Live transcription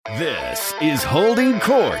This is Holding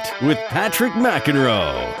Court with Patrick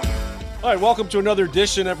McEnroe. All right, welcome to another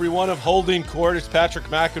edition, everyone, of Holding Court. It's Patrick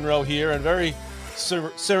McEnroe here, and very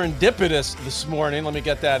serendipitous this morning. Let me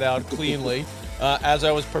get that out cleanly. As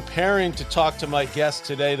I was preparing to talk to my guest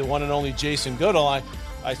today, the one and only Jason Goodall,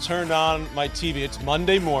 I turned on my TV. It's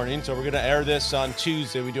Monday morning, so we're going to air this on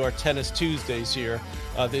Tuesday. We do our Tennis Tuesdays here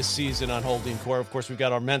this season on Holding Court. Of course, we've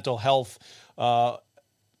got our mental health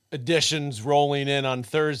editions rolling in on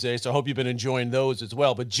Thursday, so I hope you've been enjoying those as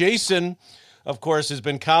well. But Jason, of course, has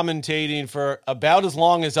been commentating for about as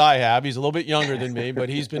long as I have. He's a little bit younger than me, but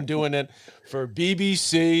he's been doing it for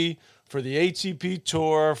BBC, for the ATP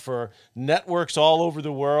Tour, for networks all over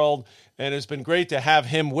the world. And it's been great to have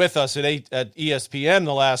him with us at ESPN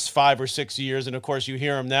the last 5 or 6 years. And, of course, you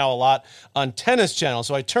hear him now a lot on Tennis Channel.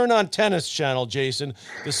 So I turned on Tennis Channel, Jason,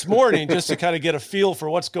 this morning just to kind of get a feel for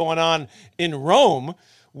what's going on in Rome,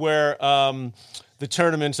 where the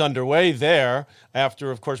tournament's underway there.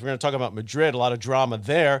 After, of course, we're going to talk about Madrid, a lot of drama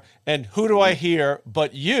there. And who do I hear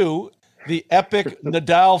but you, the epic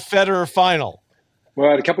Nadal-Federer final? We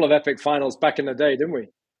had a couple of epic finals back in the day, didn't we?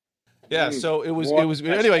 Yeah, so it was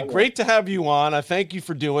anyway, great to have you on. I thank you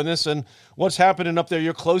for doing this. And what's happening up there?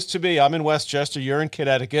 You're close to me. I'm in Westchester. You're in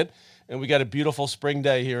Connecticut. And we got a beautiful spring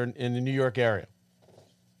day here in the New York area.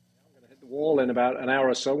 I'm going to hit the wall in about an hour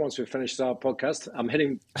or so once we've finished our podcast. I'm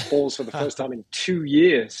hitting balls for the first time in 2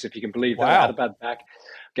 years, if you can believe that. Wow. I had a bad back.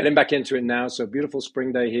 Getting back into it now. So beautiful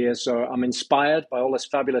spring day here. So I'm inspired by all this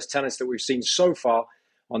fabulous tennis that we've seen so far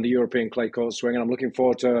on the European clay court swing. And I'm looking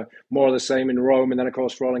forward to more of the same in Rome and then, of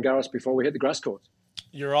course, Roland Garros before we hit the grass court.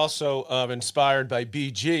 You're also inspired by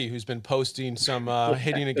BG, who's been posting some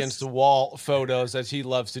hitting against the wall photos as he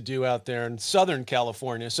loves to do out there in Southern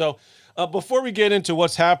California. So before we get into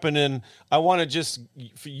what's happening, I want to just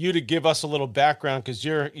for you to give us a little background, because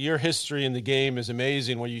your history in the game is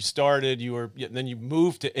amazing. When you started, then you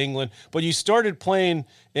moved to England, but you started playing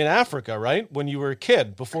in Africa, right? When you were a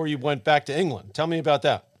kid, before you went back to England. Tell me about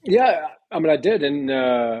that. Yeah, I mean, I did. In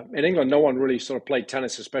England, no one really sort of played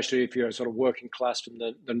tennis, especially if you're sort of working class from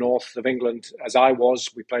the north of England, as I was.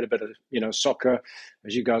 We played a bit of, soccer,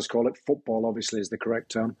 as you guys call it. Football, obviously, is the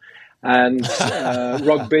correct term. And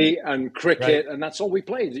rugby and cricket, right. And that's all we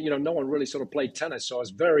played. No one really sort of played tennis. So I was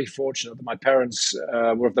very fortunate that my parents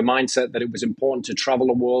were of the mindset that it was important to travel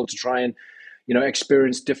the world, to try and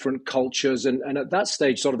experience different cultures. And at that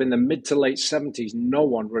stage, sort of in the mid to late 70s, no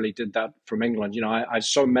one really did that from England. I have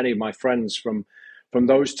so many of my friends from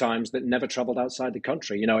those times that never traveled outside the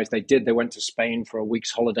country. If they did, they went to Spain for a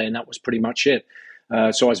week's holiday, and that was pretty much it.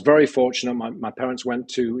 So I was very fortunate. My parents went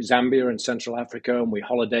to Zambia in Central Africa, and we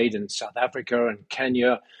holidayed in South Africa and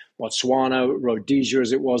Kenya, Botswana, Rhodesia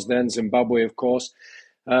as it was then, Zimbabwe, of course.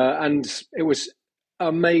 And it was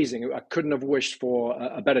amazing. I couldn't have wished for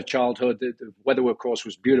a better childhood. The weather, of course,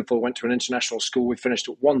 was beautiful. Went to an international school. We finished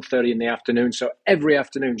at 1:30 in the afternoon. So every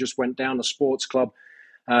afternoon just went down to sports club,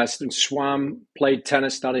 swam, played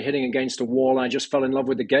tennis, started hitting against a wall. And I just fell in love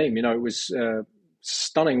with the game. It was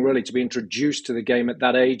stunning, really, to be introduced to the game at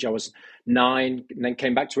that age. I was 9 and then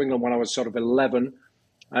came back to England when I was sort of 11.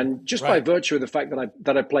 And just by virtue of the fact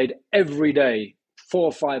that I played every day, 4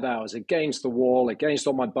 or 5 hours against the wall, against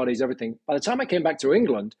all my buddies, everything. By the time I came back to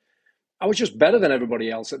England, I was just better than everybody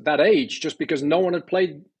else at that age, just because no one had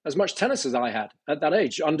played as much tennis as I had at that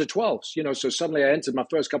age, under 12s. So suddenly I entered my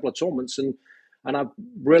first couple of tournaments and I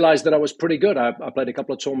realized that I was pretty good. I played a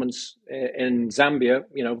couple of tournaments in Zambia,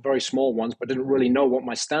 very small ones, but didn't really know what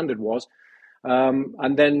my standard was.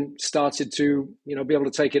 And then started to, be able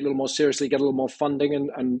to take it a little more seriously, get a little more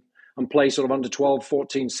funding and play sort of under 12,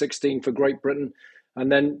 14, 16 for Great Britain. And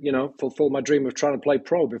then, fulfill my dream of trying to play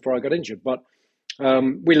pro before I got injured. But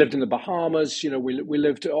we lived in the Bahamas, we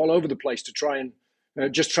lived all over the place to try and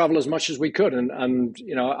just travel as much as we could. And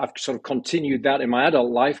I've sort of continued that in my adult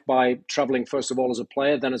life by traveling, first of all, as a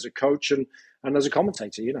player, then as a coach and as a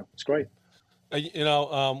commentator. It's great.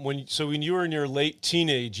 When you were in your late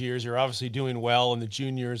teenage years, you're obviously doing well in the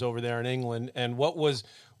juniors over there in England. And what was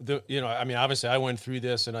obviously I went through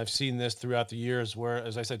this and I've seen this throughout the years where,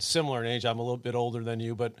 as I said, similar in age, I'm a little bit older than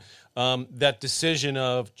you, but that decision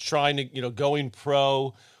of trying to, going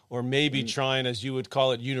pro or maybe trying, as you would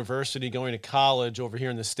call it, university, going to college over here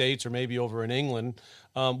in the States or maybe over in England.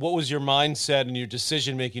 What was your mindset and your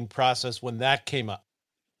decision-making process when that came up?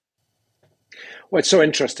 Well, it's so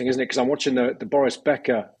interesting, isn't it? Because I'm watching the Boris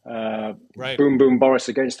Becker Right. Boom Boom Boris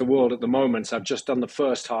Against the World at the moment. So I've just done the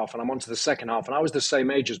first half and I'm on to the second half. And I was the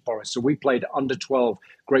same age as Boris. So we played under 12,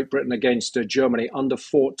 Great Britain against Germany, under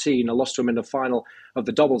 14. I lost to him in the final of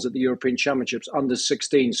the doubles at the European Championships, under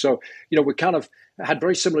 16. So, we kind of had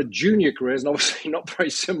very similar junior careers and obviously not very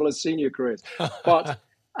similar senior careers. But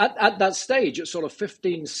at that stage, at sort of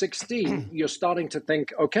 15, 16, you're starting to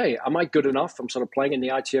think, okay, am I good enough? I'm sort of playing in the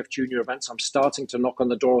ITF junior events. I'm starting to knock on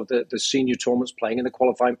the door of the senior tournaments, playing in the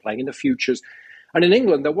qualifying, playing in the futures. And in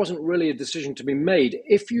England, there wasn't really a decision to be made.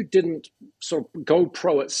 If you didn't sort of go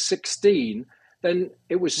pro at 16, then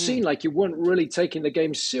it was seen like you weren't really taking the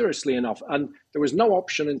game seriously enough. And there was no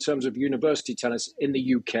option in terms of university tennis in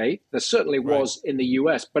the UK. There certainly was in the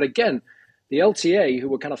US. But again, the LTA, who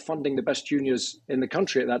were kind of funding the best juniors in the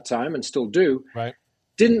country at that time and still do,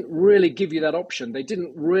 didn't really give you that option. They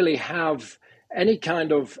didn't really have any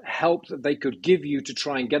kind of help that they could give you to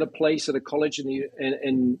try and get a place at a college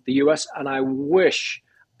in the US. And I wish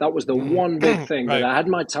that was the one big thing that I had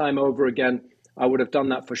my time over again. I would have done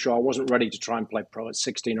that for sure. I wasn't ready to try and play pro at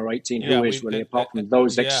 16 or 18. Who is really, apart from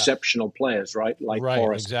those exceptional players, right? Like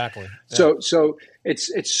Boris. Exactly. Yeah. So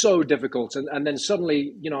it's so difficult. And then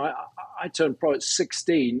suddenly, I turned pro at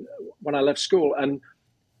 16 when I left school, and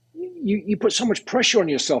you put so much pressure on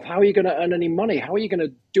yourself. How are you going to earn any money? How are you going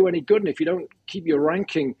to do any good? And if you don't keep your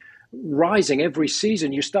ranking rising every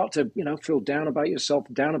season, you start to, feel down about yourself,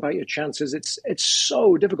 down about your chances. It's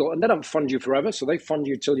so difficult. And they don't fund you forever. So they fund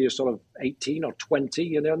you till you're sort of 18 or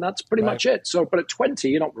 20, and that's pretty much it. So, but at 20,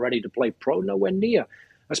 you're not ready to play pro, nowhere near,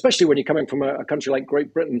 especially when you're coming from a country like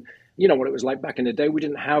Great Britain. You know what it was like back in the day. We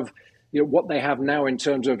didn't have, what they have now in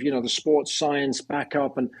terms of, the sports science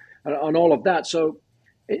backup and all of that. So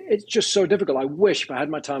it's just so difficult. I wish if I had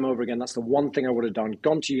my time over again, that's the one thing I would have done.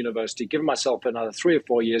 Gone to university, given myself another 3 or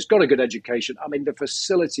 4 years, got a good education. I mean, the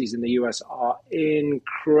facilities in the US are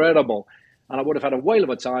incredible. And I would have had a whale of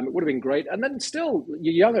a time. It would have been great. And then still,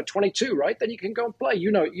 you're young at 22, right? Then you can go and play.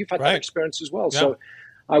 You've had that experience as well. Yeah. So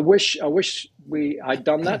I wish I'd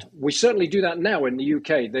done that. We certainly do that now in the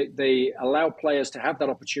UK. They allow players to have that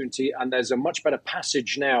opportunity, and there's a much better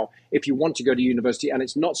passage now if you want to go to university, and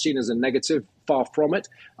it's not seen as a negative, far from it.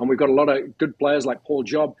 And we've got a lot of good players like Paul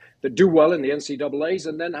Job that do well in the NCAAs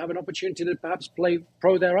and then have an opportunity to perhaps play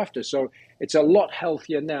pro thereafter. So it's a lot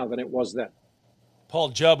healthier now than it was then. Paul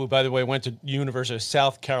Jubb, who, by the way, went to University of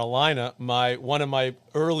South Carolina, one of my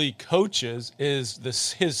early coaches is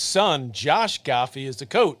his son, Josh Goffey, is the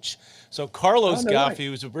coach. So Carlos Goffey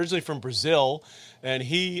was originally from Brazil, and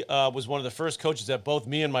he was one of the first coaches that both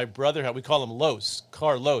me and my brother had. We call him Los.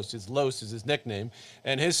 Carlos is his nickname.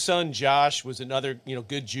 And his son, Josh, was another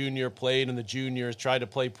good junior, played in the juniors, tried to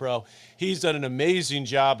play pro. He's done an amazing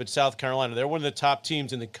job at South Carolina. They're one of the top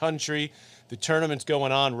teams in the country. The tournament's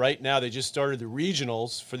going on right now. They just started the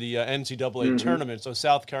regionals for the NCAA tournament. So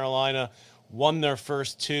South Carolina won their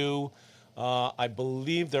first 2. I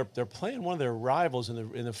believe they're playing one of their rivals in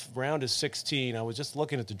the round of 16. I was just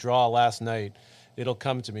looking at the draw last night. It'll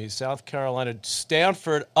come to me. South Carolina,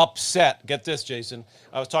 Stanford upset. Get this, Jason.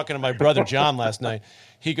 I was talking to my brother John last night.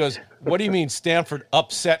 He goes, "What do you mean Stanford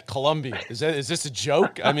upset Columbia? Is this a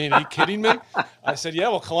joke? I mean, are you kidding me?" I said, "Yeah,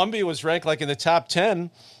 well, Columbia was ranked like in the top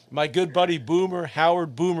 10. My good buddy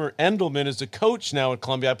Howard Boomer Endelman is the coach now at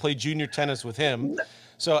Columbia. I played junior tennis with him.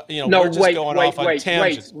 So, we're just going off on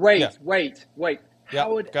tangents. Wait. Yeah,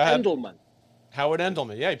 Howard Endelman. Howard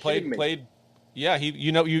Endelman. Yeah, he played. Yeah,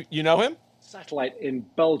 you know him? Satellite in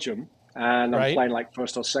Belgium, and I'm playing like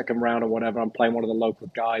first or second round or whatever. I'm playing one of the local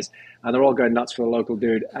guys, and they're all going nuts for the local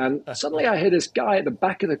dude. And suddenly I hear this guy at the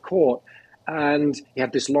back of the court, and he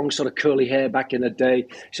had this long sort of curly hair back in the day.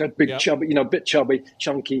 He had big chubby, bit chubby,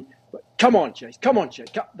 chunky. But come on, Chase.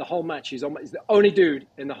 The whoole match, he's the only dude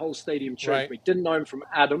in the whole stadium cheering me. Didn't know him from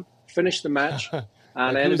Adam. Finished the match,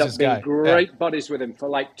 and I ended up being great buddies with him for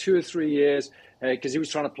like 2 or 3 years because he was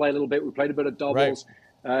trying to play a little bit. We played a bit of doubles.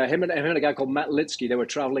 Him and a guy called Matt Litsky, they were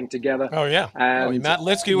traveling together. Oh, yeah. And Matt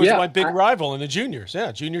Litsky was my big rival in the juniors.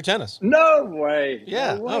 Yeah, junior tennis. No way.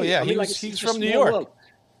 Yeah. No way. Oh, yeah. He's from New York. World.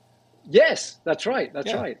 Yes, that's right.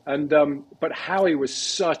 And but Howie was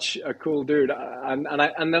such a cool dude, and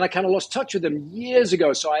then I kind of lost touch with him years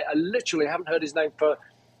ago. So I literally haven't heard his name for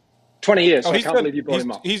 20 years. So I can't believe you brought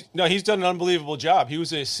him up. He's done an unbelievable job. He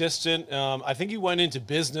was an assistant. I think he went into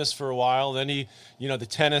business for a while. Then the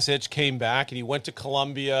tennis itch came back, and he went to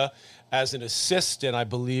Columbia as an assistant, I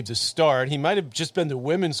believe, to start. He might have just been the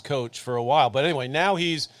women's coach for a while, but anyway, now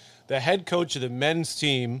he's the head coach of the men's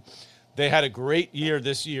team. They had a great year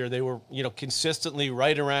this year. They were, consistently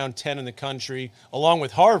right around 10 in the country, along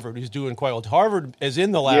with Harvard, who's doing quite well. Harvard is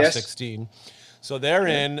in the last 16, so they're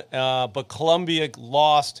in. But Columbia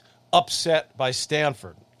lost, upset by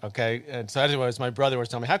Stanford. Okay, and so anyways, my brother was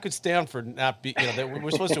telling me, how could Stanford not be?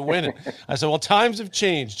 We're supposed to win it. I said, well, times have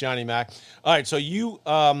changed, Johnny Mac. All right, so you.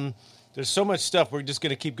 There's so much stuff. We're just going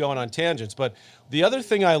to keep going on tangents. But the other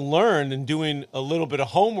thing I learned in doing a little bit of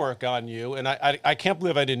homework on you, and I can't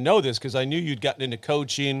believe I didn't know this because I knew you'd gotten into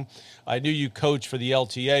coaching. I knew you coached for the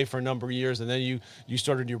LTA for a number of years, and then you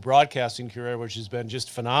started your broadcasting career, which has been just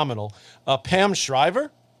phenomenal. Pam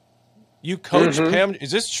Shriver, you coached Pam.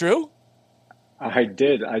 Is this true? I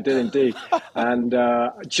did indeed. And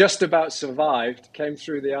just about survived, came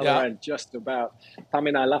through the other end, just about. I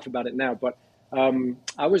mean, I laugh about it now, but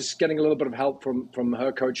I was getting a little bit of help from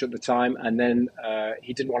her coach at the time, and then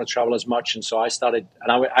he didn't want to travel as much, and so I started. And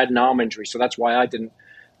I had an arm injury, so that's why I didn't.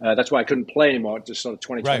 That's why I couldn't play anymore. Just sort of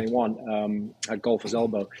 2021, had golfer's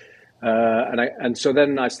elbow, and so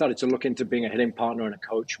then I started to look into being a hitting partner and a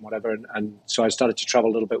coach and whatever, and so I started to travel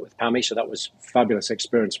a little bit with Pammy. So that was a fabulous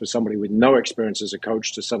experience for somebody with no experience as a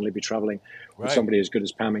coach to suddenly be traveling with somebody as good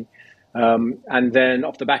as Pammy. And then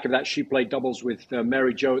off the back of that, she played doubles with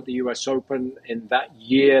Mary Jo at the US Open. In that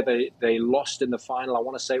year, they lost in the final. I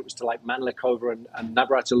want to say it was to like Manlikova and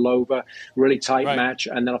Navratilova, really tight match.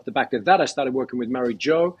 And then off the back of that, I started working with Mary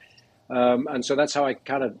Jo. And so that's how I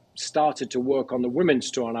kind of started to work on the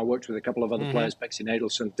women's tour. And I worked with a couple of other players, Bexy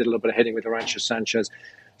Nadelson, did a little bit of hitting with Arantxa Sanchez,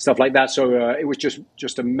 stuff like that. So it was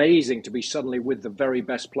just amazing to be suddenly with the very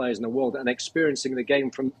best players in the world and experiencing the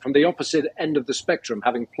game from the opposite end of the spectrum,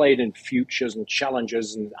 having played in futures and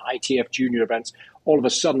challengers and ITF junior events, all of a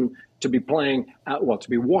sudden to be playing, to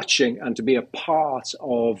be watching and to be a part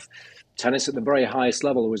of tennis at the very highest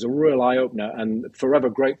level. It was a real eye-opener, and forever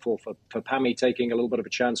grateful for Pammy taking a little bit of a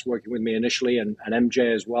chance working with me initially, and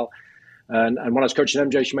MJ as well. And when I was coaching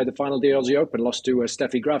MJ, she made the final of the Aussie Open, lost to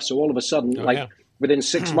Steffi Graf. So all of a sudden, within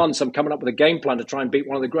 6 months, I'm coming up with a game plan to try and beat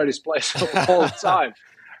one of the greatest players of all time.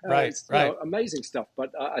 It's amazing stuff,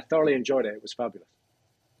 but I thoroughly enjoyed it. It was fabulous.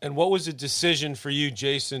 And what was the decision for you,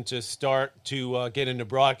 Jason, to start to get into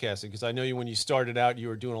broadcasting? Because I know when you started out, you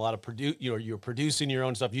were doing a lot of you were producing your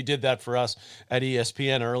own stuff. You did that for us at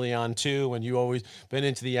ESPN early on too, and you always been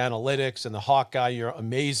into the analytics and the Hawk guy. You're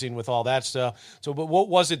amazing with all that stuff. So, but what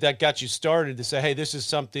was it that got you started to say, hey, this is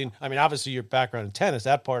something? I mean, obviously your background in tennis,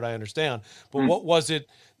 that part I understand, but what was it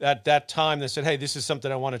at that time that said, hey, this is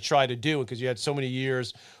something I want to try to do? Because you had so many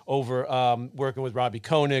years over working with Robbie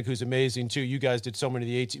Koenig, who's amazing too. You guys did so many of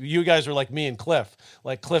the 18. You guys were like me and Cliff,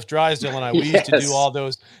 like Cliff Drysdale and I. We used to do all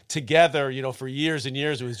those together, for years and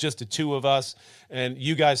years. It was just the two of us, and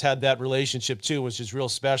you guys had that relationship too, which is real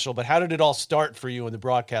special. But how did it all start for you in the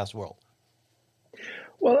broadcast world?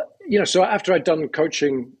 Well, so after I'd done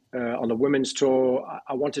coaching on the women's tour,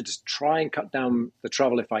 I wanted to try and cut down the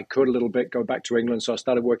travel if I could a little bit, go back to England. So I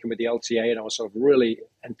started working with the LTA, and I was sort of really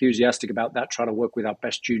enthusiastic about that, trying to work with our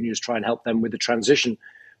best juniors, try and help them with the transition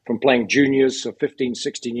from playing juniors, so 15,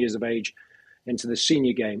 16 years of age, into the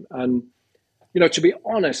senior game. And, to be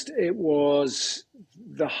honest, it was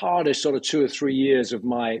the hardest sort of 2 or 3 years of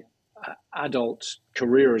my adult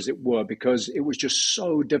career, as it were, because it was just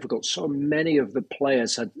so difficult. So many of the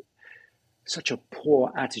players had such a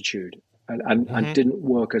poor attitude and didn't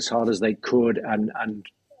work as hard as they could, and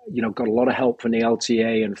got a lot of help from the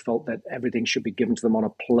LTA and felt that everything should be given to them on a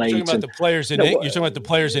plate. You're talking about the players in you're talking about the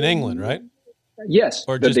players in England, right? Yes,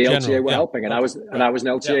 or the just LTA were helping, and I was an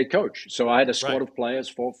LTA Yeah. coach, so I had a squad of players,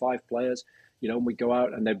 4 or 5 players. And we'd go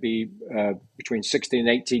out, and they'd be between 16 and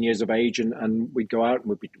 18 years of age, and we'd go out,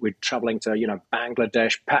 and we'd traveling to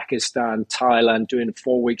Bangladesh, Pakistan, Thailand, doing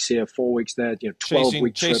 4 weeks here, 4 weeks there,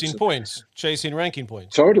 12-week trips. Chasing points, chasing ranking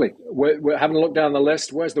points. Totally. We're having a look down the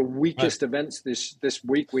list. Where's the weakest events this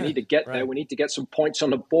week? We need to get there. We need to get some points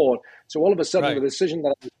on the board. So all of a sudden, the decision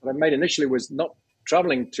that I made initially was not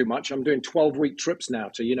traveling too much. I'm doing 12-week trips now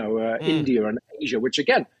to India and Asia, which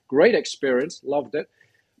again, great experience, loved it.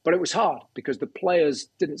 But it was hard because the players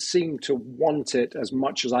didn't seem to want it as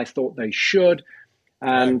much as I thought they should.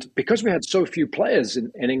 And because we had so few players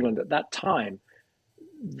in England at that time,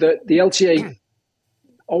 the LTA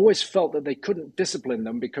always felt that they couldn't discipline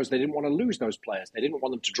them because they didn't want to lose those players. They didn't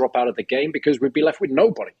want them to drop out of the game because we'd be left with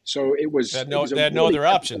nobody. So it was... They had no other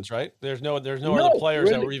options, right? There's no other players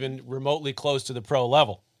that were even remotely close to the pro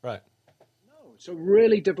level. Right. So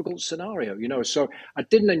really difficult scenario, so I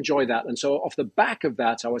didn't enjoy that. And so off the back of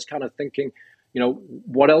that, I was kind of thinking,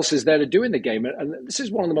 what else is there to do in the game? And this is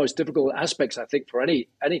one of the most difficult aspects, I think, for any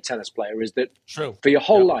tennis player, is that for your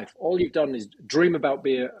whole life, all you've done is dream about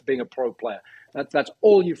being a pro player. That's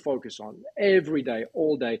all you focus on every day,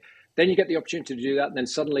 all day. Then you get the opportunity to do that, and then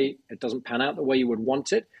suddenly it doesn't pan out the way you would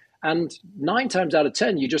want it. And 9 times out of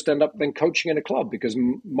 10, you just end up then coaching in a club, because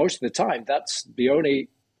most of the time that's the only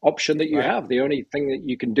option that you have, the only thing that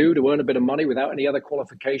you can do to earn a bit of money without any other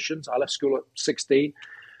qualifications. I left school at 16.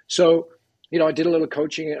 So, I did a little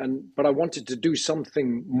coaching, but I wanted to do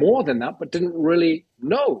something more than that, but didn't really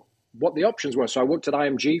know what the options were. So I worked at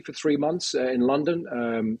IMG for 3 months in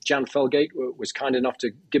London. Jan Felgate was kind enough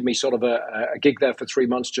to give me sort of a gig there for 3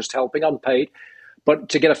 months, just helping, unpaid, but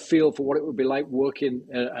to get a feel for what it would be like working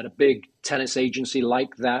at a big tennis agency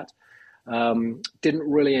like that. Didn't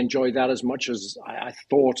really enjoy that as much as I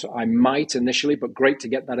thought I might initially, but great to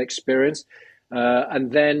get that experience.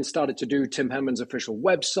 And then started to do Tim Henman's official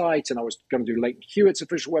website, and I was going to do Leighton Hewitt's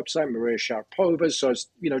official website, Maria Sharapova's. So I was,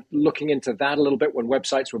 looking into that a little bit when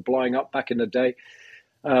websites were blowing up back in the day.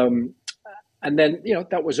 And then,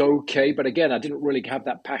 that was okay. But again, I didn't really have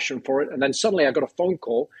that passion for it. And then suddenly I got a phone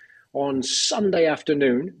call on Sunday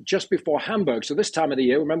afternoon, just before Hamburg. So this time of the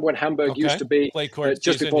year, remember when Hamburg used to be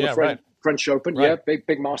just before the French Open? Right. Yeah,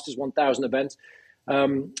 big Masters 1000 event.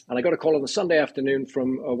 And I got a call on the Sunday afternoon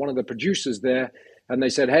from one of the producers there, and they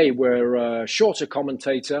said, "Hey, we're short a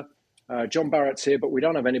commentator. John Barrett's here, but we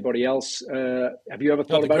don't have anybody else. Have you ever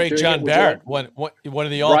thought about doing it?" John Barrett, one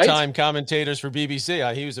of the all-time commentators for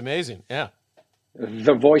BBC. He was amazing. Yeah,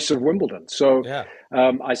 the voice of Wimbledon. So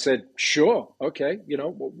I said, "Sure, okay.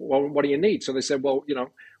 What do you need?" So they said, "Well,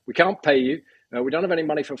 we can't pay you. We don't have any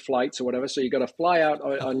money for flights or whatever, so you got to fly out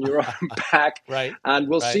on your own back, right? And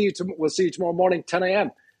we'll see you. We'll see you tomorrow morning, 10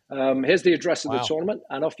 a.m. Here's the address of the tournament,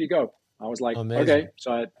 and off you go." I was like, amazing. Okay,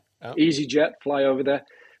 so I easy jet, fly over there,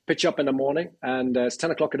 pitch up in the morning, and it's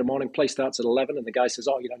 10 o'clock in the morning. Play starts at 11, and the guy says,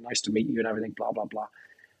 "Oh, nice to meet you," and everything, blah blah blah.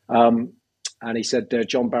 And he said,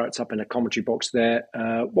 "John Barrett's up in a commentary box there.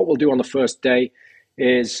 What we'll do on the first day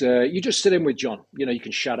is you just sit in with John. You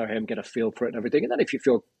can shadow him, get a feel for it and everything. And then if you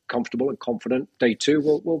feel comfortable and confident, day 2,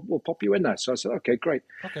 we'll pop you in there." So I said, "Okay, great."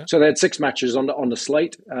 Okay. So they had 6 matches on the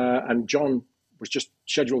slate, and John was just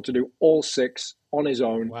scheduled to do all 6 on his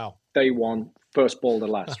own. Wow. Day 1, first ball to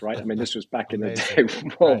last, right? I mean, this was back in the day.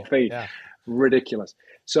 World feed. Yeah. Ridiculous.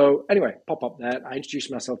 So anyway, pop up there. I introduced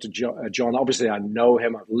myself to John. Obviously, I know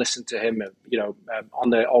him. I've listened to him, on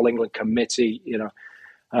the All England committee,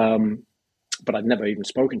 but I'd never even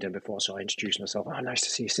spoken to him before. So I introduced myself. "Oh, nice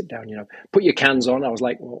to see you. Sit down, put your cans on." I was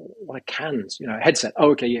like, "Well, what are cans?" Headset.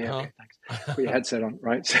 "Oh, okay. Yeah. Okay. Thanks." Put your headset on.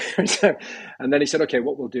 Right. And then he said, "Okay,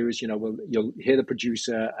 what we'll do is, you'll hear the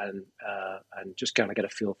producer and just kind of get a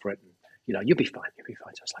feel for it. And, you'll be fine. You'll be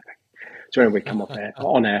fine." So I was like, okay. So anyway, we come up there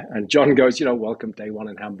on air, and John goes, "Welcome day 1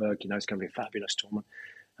 in Hamburg. It's going to be a fabulous tournament."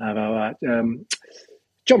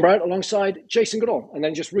 John Barrett alongside Jason Goodall, and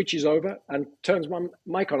then just reaches over and turns my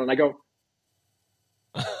mic on, and I go,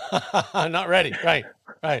 "Not ready." Right.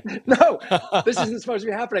 "No, this isn't supposed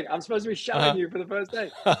to be happening. I'm supposed to be shouting you for the first day."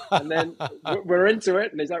 And then we're into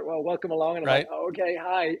it, and he's like, "Well, welcome along." And I'm like, "Oh, okay,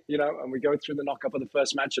 hi." And we go through the knock-up of the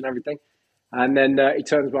first match and everything. And then he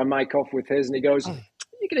turns my mic off with his, and he goes,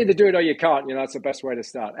 "You can either do it or you can't. That's the best way to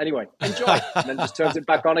start. Anyway, enjoy." And then just turns it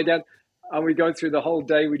back on again. And we go through the whole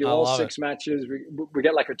day. We do all 6 matches. We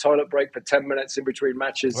get like a toilet break for 10 minutes in between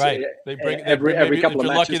matches. Right. They bring every couple of matches. If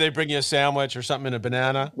you're lucky, they bring you a sandwich or something in a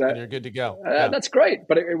banana, and you're good to go. That's great.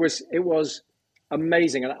 But it was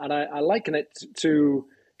amazing. And I liken it to,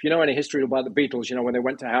 if you know any history about the Beatles, when they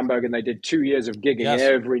went to Hamburg and they did 2 years of gigging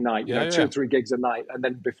every night, 2 or 3 gigs a night. And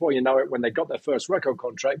then before you know it, when they got their first record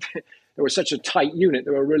contract, they were such a tight unit.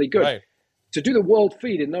 They were really good. Right. To do the world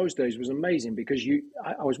feed in those days was amazing, because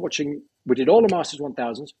I was watching, we did all the Masters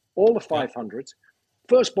 1000s, all the 500s,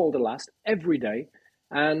 first ball to last, every day.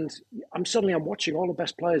 And I'm watching all the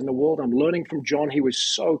best players in the world. I'm learning from John. He was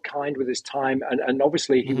so kind with his time. And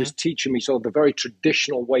obviously he was teaching me sort of the very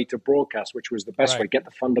traditional way to broadcast, which was the best way. Get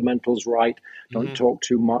the fundamentals right. Don't talk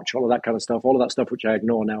too much, all of that kind of stuff. All of that stuff, which I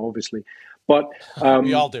ignore now, obviously. But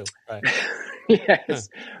we all do. Right. Yes.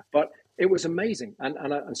 But it was amazing.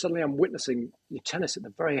 And suddenly I'm witnessing tennis at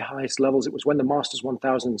the very highest levels. It was when the Masters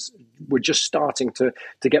 1000s were just starting to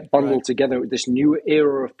get bundled together with this new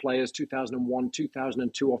era of players, 2001,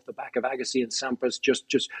 2002, off the back of Agassi and Sampras,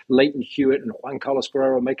 just Leighton Hewitt and Juan Carlos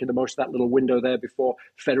Ferrero making the most of that little window there before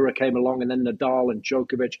Federer came along, and then Nadal and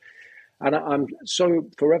Djokovic. And I'm so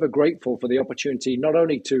forever grateful for the opportunity, not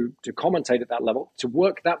only to commentate at that level, to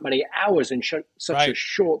work that many hours in such a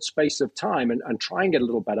short space of time and try and get a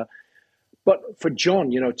little better. But for John,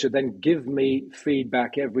 to then give me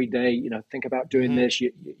feedback every day, think about doing this.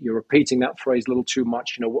 You're repeating that phrase a little too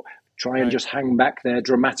much. Try and just hang back there.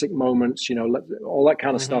 Dramatic moments, all that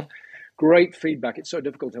kind of stuff. great feedback. It's so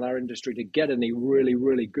difficult in our industry to get any really,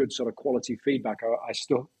 really good sort of quality feedback. I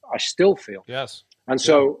still feel. Yes. And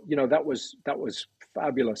so, that was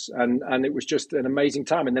fabulous. And it was just an amazing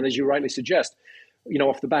time. And then, as you rightly suggest,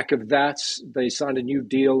 off the back of that, they signed a new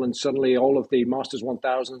deal, and suddenly all of the Masters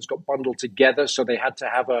 1000s got bundled together. So they had to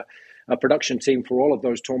have a production team for all of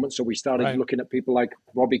those tournaments. So we started looking at people like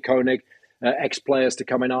Robbie Koenig, ex-players to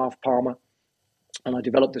come in, Arf Palmer. And I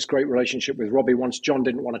developed this great relationship with Robbie once John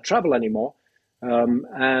didn't want to travel anymore.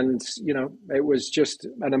 It was just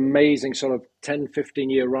an amazing sort of 10,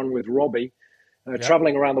 15-year run with Robbie.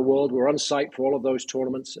 Traveling around the world, we're on site for all of those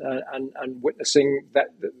tournaments and witnessing that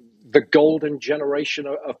the golden generation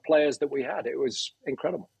of players that we had. It was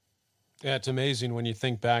incredible. Yeah, it's amazing when you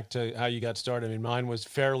think back to how you got started. I mean, mine was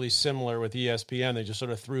fairly similar with ESPN. They just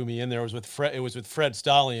sort of threw me in there. It was with Fred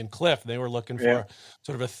Stolle and Cliff. They were looking for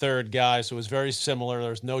sort of a third guy, so it was very similar.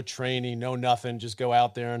 There was no training, no nothing. Just go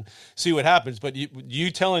out there and see what happens. But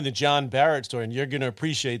you telling the John Barrett story, and you're going to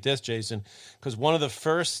appreciate this, Jason, because one of the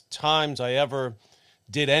first times I ever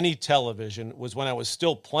did any television was when I was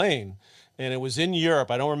still playing. And it was in Europe.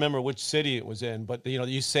 I don't remember which city it was in, but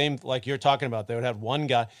you same like you're talking about. They would have one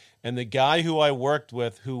guy, and the guy who I worked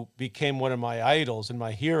with, who became one of my idols and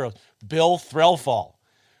my heroes, Bill Threlfall,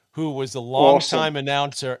 who was the longtime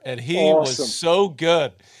announcer, and he was so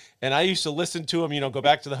good. And I used to listen to him. Go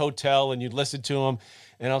back to the hotel, and you'd listen to him,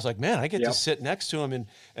 and I was like, man, I get to sit next to him,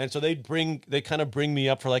 and so they kind of bring me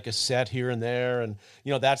up for like a set here and there, and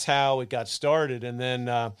that's how it got started, and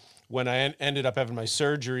then. When I ended up having my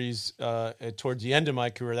surgeries towards the end of my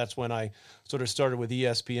career, that's when I sort of started with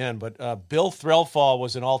ESPN. But Bill Threlfall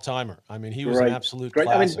was an all-timer. I mean, he was an absolute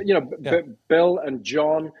classic. I mean, Bill and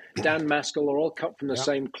John, Dan Maskell are all cut from the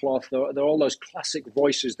same cloth. They're all those classic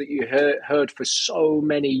voices that you heard for so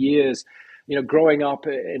many years. Growing up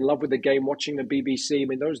in love with the game, watching the BBC. I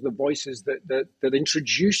mean, those are the voices that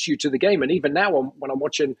introduced you to the game. And even now, when I'm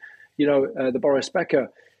watching, the Boris Becker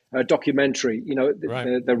documentary,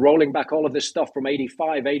 they're rolling back all of this stuff from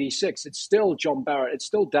 85, 86. It's still John Barrett. It's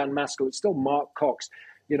still Dan Maskell. It's still Mark Cox,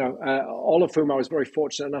 all of whom I was very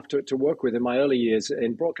fortunate enough to work with in my early years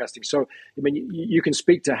in broadcasting. So, I mean, you can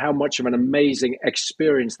speak to how much of an amazing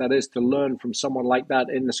experience that is to learn from someone like that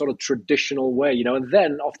in the sort of traditional way, and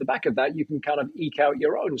then off the back of that, you can kind of eke out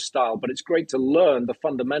your own style. But it's great to learn the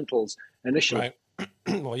fundamentals initially. Right.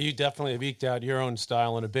 Well, you definitely have eked out your own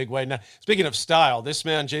style in a big way. Now, speaking of style, this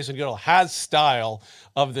man, Jason Goodall, has style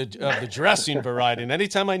of the dressing variety. And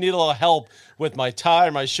anytime I need a little help with my tie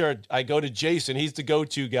or my shirt, I go to Jason. He's the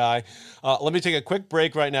go-to guy. Let me take a quick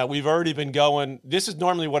break right now. We've already been going. This is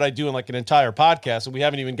normally what I do in like an entire podcast, and we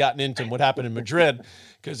haven't even gotten into what happened in Madrid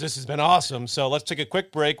because this has been awesome. So let's take a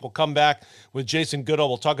quick break. We'll come back with Jason Goodall.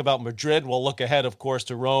 We'll talk about Madrid. We'll look ahead, of course,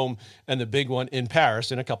 to Rome and the big one in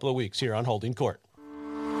Paris in a couple of weeks here on Holding Court.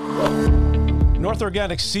 North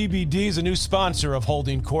Organic CBD is a new sponsor of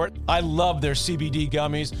Holding Court. I love their CBD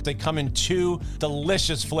gummies. They come in two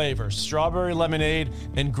delicious flavors, strawberry lemonade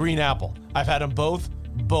and green apple. I've had them both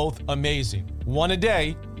amazing. One a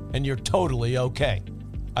day, and you're totally okay.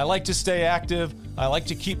 I like to stay active. I like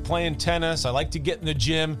to keep playing tennis. I like to get in the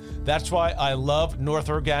gym. That's why I love North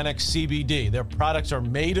Organic CBD. Their products are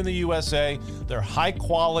made in the USA. They're high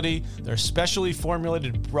quality. They're specially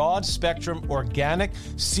formulated broad spectrum organic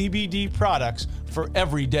CBD products for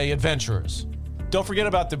everyday adventurers. Don't forget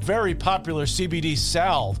about the very popular CBD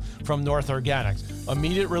salve from North Organics.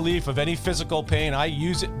 Immediate relief of any physical pain. I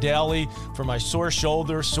use it daily for my sore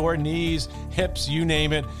shoulders, sore knees, hips, you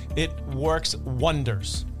name it. It works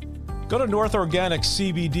wonders. Go to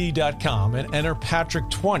northorganiccbd.com and enter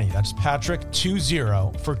Patrick20. That's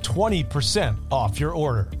Patrick20 for 20% off your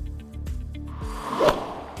order.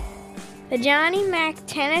 The Johnny Mac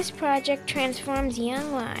Tennis Project transforms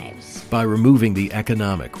young lives by removing the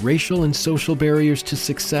economic, racial, and social barriers to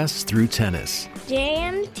success through tennis.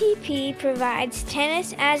 JMTP provides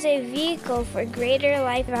tennis as a vehicle for greater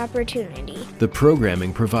life opportunity. The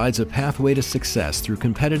programming provides a pathway to success through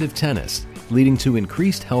competitive tennis, leading to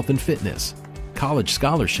increased health and fitness, college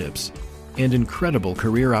scholarships, and incredible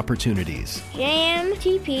career opportunities.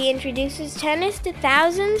 JMTP introduces tennis to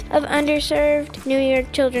thousands of underserved New York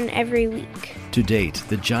children every week. To date,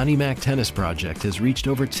 the Johnny Mac Tennis Project has reached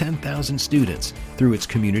over 10,000 students through its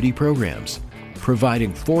community programs,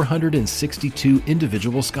 providing 462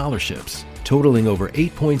 individual scholarships, totaling over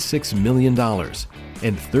 $8.6 million,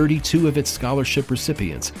 and 32 of its scholarship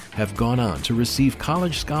recipients have gone on to receive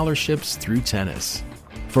college scholarships through tennis.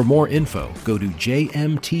 For more info, go to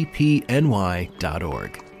jmtpny.org.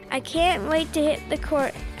 I can't wait to hit the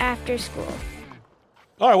court after school.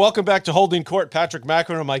 All right, welcome back to Holding Court. Patrick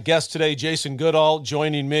McEnroe, my guest today, Jason Goodall,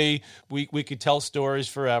 joining me. We could tell stories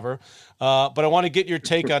forever, but I want to get your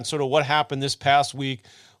take on sort of what happened this past week.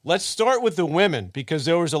 Let's start with the women, because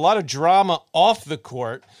there was a lot of drama off the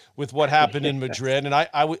court with what happened in Madrid. And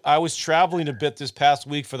I was traveling a bit this past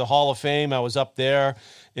week for the Hall of Fame. I was up there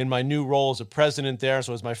in my new role as a president there,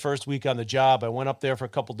 so it was my first week on the job. I went up there for a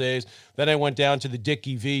couple days. Then I went down to the Dick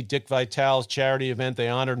Vitale's charity event. They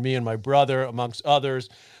honored me and my brother, amongst others.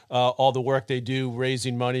 All the work they do,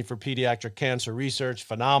 raising money for pediatric cancer research,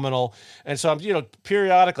 phenomenal. And so I'm,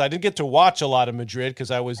 periodically, I didn't get to watch a lot of Madrid because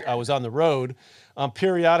I was on the road.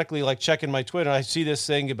 Periodically, like checking my Twitter, I see this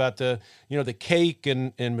thing about the cake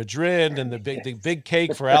in Madrid, and the big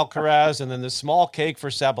cake for Alcaraz, and then the small cake for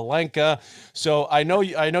Sabalenka. So I know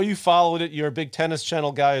you followed it. You're a big Tennis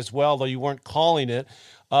Channel guy as well, though you weren't calling it.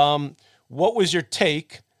 What was your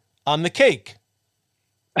take on the cake?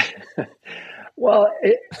 Well,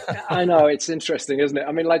 I know it's interesting, isn't it?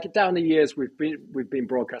 I mean, like down the years, we've been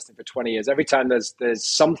broadcasting for 20 years. Every time there's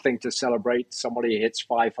something to celebrate, somebody hits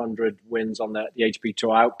 500 wins on the HP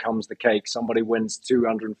Tour, out comes the cake. Somebody wins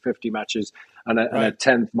 250 matches and a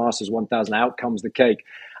 10th Masters 1000, out comes the cake.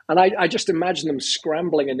 And I just imagine them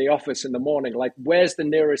scrambling in the office in the morning, like, where's the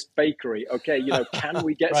nearest bakery? Okay, can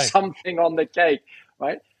we get something on the cake,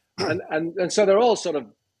 right? And so they're all sort of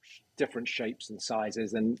different shapes and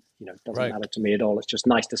sizes, and it doesn't matter to me at all. It's just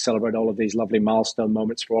nice to celebrate all of these lovely milestone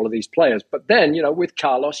moments for all of these players. But then, with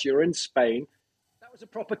Carlos, you're in Spain. That was a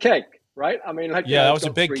proper cake, right? I mean, that was a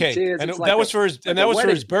big cake, and that was for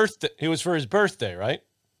his birthday. It was for his birthday, right?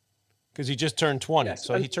 Because he just turned 20, yes,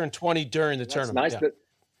 so he turned 20 during the tournament. Nice that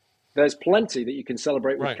there's plenty that you can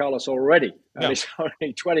celebrate with Carlos already. And he's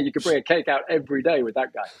only 20. You could bring a cake out every day with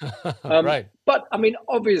that guy. Right. But, I mean,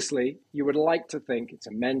 obviously, you would like to think it's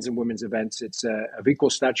a men's and women's event. It's of equal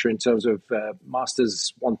stature in terms of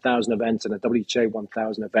Masters 1000 event and a WTA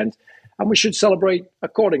 1000 event. And we should celebrate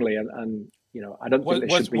accordingly. And I don't think it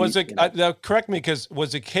should be... Was it, now correct me, because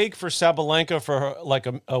was the cake for Sabalenka for her, like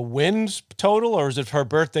a wins total, or is it for her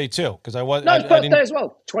birthday too? Because it's birthday as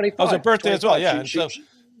well, 25. Oh, it's her birthday as well, yeah.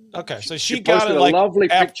 Okay, so she got it like a lovely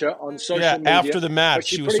picture on social media. After the match,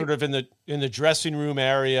 she was sort of in the dressing room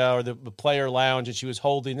area or the player lounge, and she was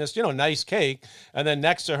holding this, nice cake. And then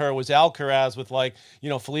next to her was Alcaraz with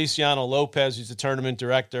Feliciano Lopez, who's the tournament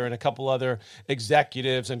director, and a couple other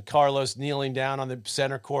executives, and Carlos kneeling down on the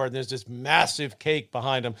center court. And there's this massive cake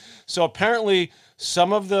behind him. So apparently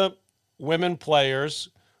some of the women players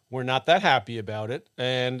were not that happy about it.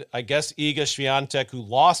 And I guess Iga Swiatek, who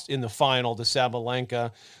lost in the final to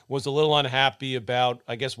Sabalenka, was a little unhappy about,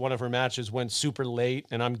 I guess one of her matches went super late,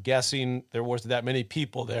 and I'm guessing there wasn't that many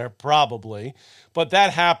people there, probably. But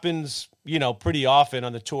that happens, pretty often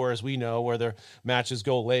on the tour, as we know, where their matches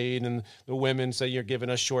go late and the women say you're giving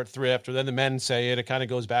us short thrift, or then the men say it. It kind of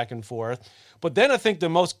goes back and forth. But then I think the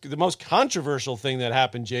most controversial thing that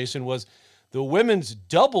happened, Jason, was the women's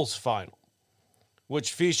doubles final,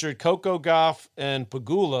 which featured Coco Gauff and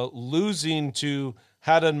Pegula losing to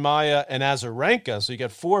Haddad Maia and Azarenka. So you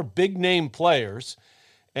got four big-name players,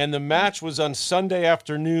 and the match was on Sunday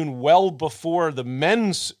afternoon, well before the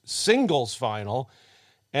men's singles final.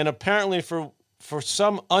 And apparently for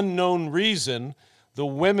some unknown reason, the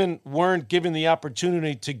women weren't given the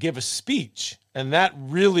opportunity to give a speech, and that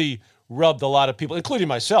really rubbed a lot of people, including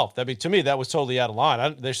myself. I mean, to me, that was totally out of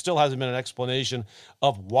line. There still hasn't been an explanation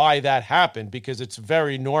of why that happened, because it's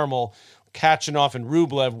very normal. Kachanov and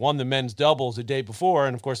Rublev won the men's doubles the day before,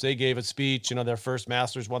 and of course they gave a speech, their first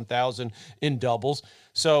Masters 1000 in doubles.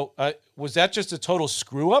 So was that just a total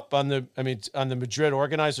screw up on the Madrid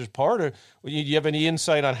organizers' part, or do you have any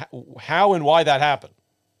insight on how and why that happened?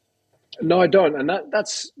 No, I don't, and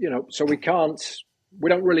that's so we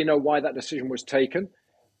don't really know why that decision was taken.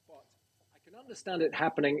 Understand it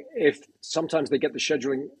happening if sometimes they get the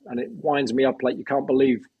scheduling and it winds me up like you can't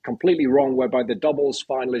believe, completely wrong, whereby the doubles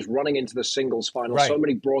final is running into the singles final. Right. So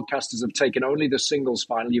many broadcasters have taken only the singles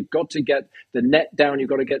final. You've got to get the net down. You've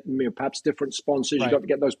got to get perhaps different sponsors. Right. You've got to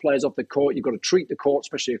get those players off the court. You've got to treat the court,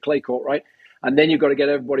 especially a clay court, right? And then you've got to get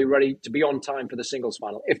everybody ready to be on time for the singles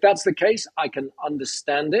final. If that's the case, I can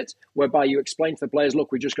understand it, whereby you explain to the players,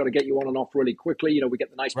 look, we just got to get you on and off really quickly. We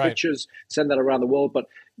get the nice pictures, send that around the world. But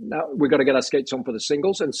now we've got to get our skates on for the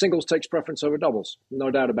singles. And singles takes preference over doubles,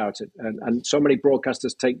 no doubt about it. And so many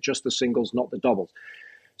broadcasters take just the singles, not the doubles.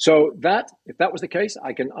 So if that was the case,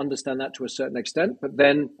 I can understand that to a certain extent. But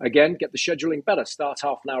then, again, get the scheduling better. Start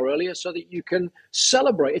half an hour earlier so that you can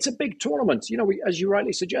celebrate. It's a big tournament. As you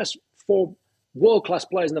rightly suggest, 4 world-class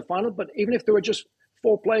players in the final, but even if there were just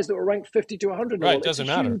 4 players that were ranked 50 to 100 in the Right, world. doesn't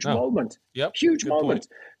It's a matter. huge No. moment. Yep. Huge Good moment. point.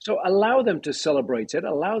 So allow them to celebrate it.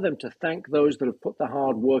 Allow them to thank those that have put the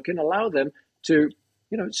hard work in. Allow them to,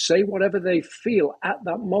 say whatever they feel at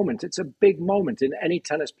that moment. It's a big moment in any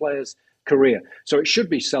tennis player's career. So it should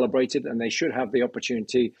be celebrated, and they should have the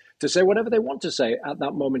opportunity to say whatever they want to say at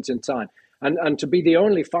that moment in time. And to be the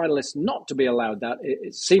only finalist not to be allowed that,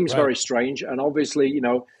 it seems very strange. And obviously,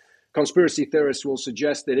 conspiracy theorists will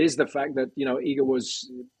suggest it is the fact that, Iga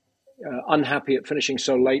was unhappy at finishing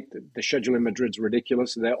so late. The schedule in Madrid's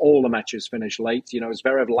ridiculous. All the matches finish late.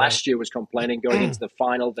 Zverev last year was complaining going into the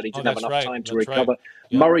final that he didn't have enough time to recover.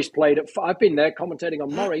 Yep. Murray's played at. I've been there commentating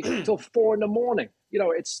on Murray until 4 a.m.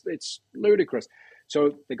 It's ludicrous.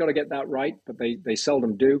 So they've got to get that right, but they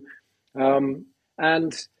seldom do. And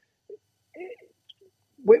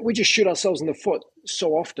we just shoot ourselves in the foot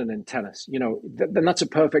so often in tennis, then that's a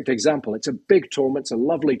perfect example. It's a big tournament. It's a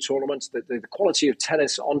lovely tournament. The quality of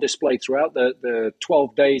tennis on display throughout the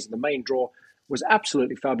 12 days, the main draw was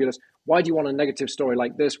absolutely fabulous. Why do you want a negative story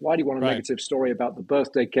like this? Why do you want a negative story about the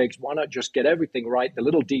birthday cakes? Why not just get everything right? The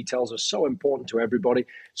little details are so important to everybody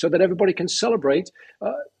so that everybody can celebrate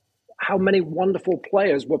how many wonderful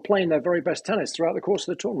players were playing their very best tennis throughout the course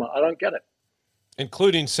of the tournament. I don't get it.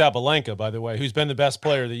 Including Sabalenka, by the way, who's been the best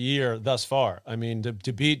player of the year thus far. I mean,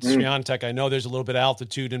 to beat Swiatek, I know there's a little bit of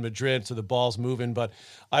altitude in Madrid, so the ball's moving, but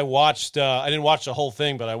I watched, I didn't watch the whole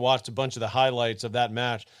thing, but I watched a bunch of the highlights of that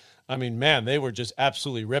match. I mean, man, they were just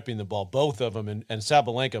absolutely ripping the ball, both of them, and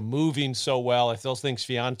Sabalenka moving so well. I still think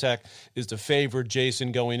Swiatek is the favored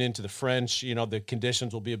Jason going into the French. The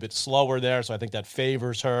conditions will be a bit slower there, so I think that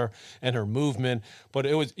favors her and her movement. But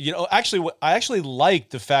it was, I actually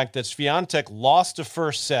liked the fact that Swiatek lost the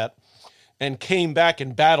first set and came back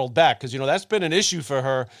and battled back. Because, that's been an issue for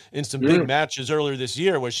her in some big matches earlier this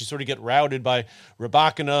year where she sort of get routed by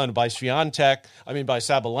Rybakina and by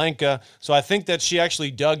Sabalenka. So I think that she actually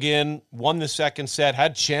dug in, won the second set,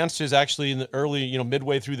 had chances actually in the early,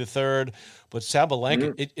 midway through the third. But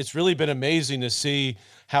Sabalenka, it's really been amazing to see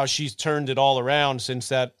how she's turned it all around since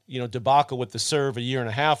that, debacle with the serve a year and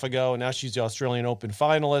a half ago. And now she's the Australian Open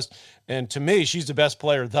finalist. And to me, she's the best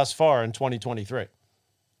player thus far in 2023.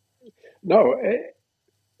 No, it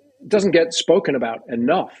doesn't get spoken about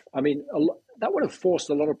enough. I mean, that would have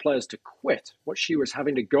forced a lot of players to quit what she was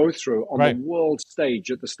having to go through on the world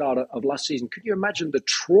stage at the start of last season. Could you imagine the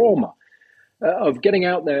trauma of getting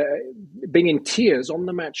out there, being in tears on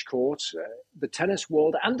the match court, the tennis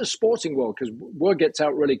world and the sporting world, because word gets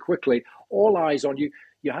out really quickly, all eyes on you.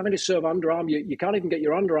 You're having to serve underarm. You can't even get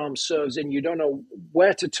your underarm serves in. You don't know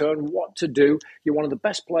where to turn, what to do. You're one of the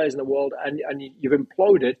best players in the world, and you've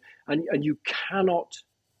imploded, and you cannot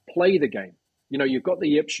play the game. You've got the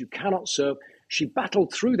yips. You cannot serve. She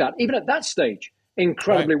battled through that, even at that stage,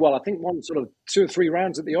 incredibly well. I think won sort of 2 or 3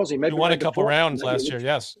 rounds at the Aussie. Maybe she won a couple rounds last year,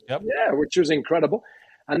 yes. Yep. Yeah, which was incredible.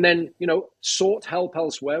 And then, sought help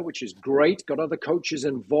elsewhere, which is great. Got other coaches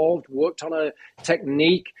involved, worked on a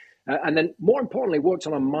technique. And then, more importantly, worked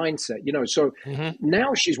on a mindset, So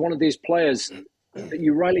now she's one of these players that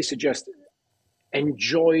you rightly suggest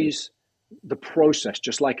enjoys the process,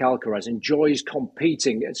 just like Alcaraz, enjoys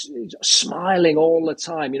competing, it's smiling all the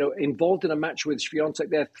time, involved in a match with Swiatek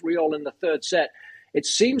there, 3-3 in the third set. It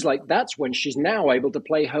seems like that's when she's now able to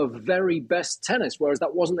play her very best tennis, whereas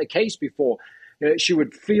that wasn't the case before. She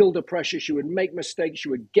would feel the pressure. She would make mistakes. She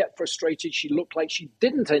would get frustrated. She looked like she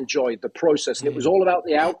didn't enjoy the process. And it was all about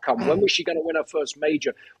the outcome. When was she going to win her first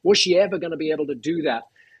major? Was she ever going to be able to do that?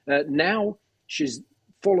 Now she's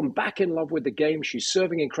fallen back in love with the game. She's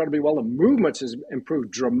serving incredibly well. The movement has improved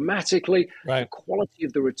dramatically. Right. The quality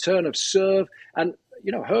of the return of serve. And,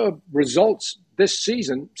 her results this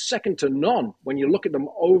season, second to none. When you look at them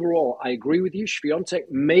overall, I agree with you. Swiatek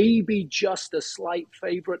may be just a slight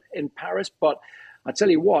favorite in Paris, but I tell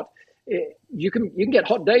you what, you can get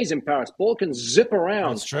hot days in Paris. Ball can zip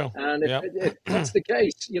around. That's true. And if that's the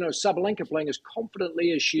case, Sabalenka playing as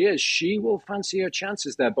confidently as she is, she will fancy her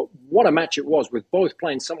chances there. But what a match it was, with both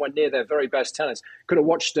playing somewhere near their very best tennis. Could have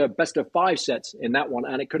watched best of 5 sets in that one,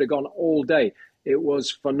 and it could have gone all day. It was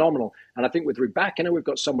phenomenal. And I think with Rybakina, we've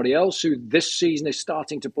got somebody else who this season is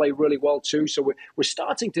starting to play really well too. So we're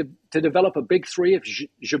starting to develop a big three. If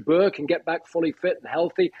Jabeur can get back fully fit and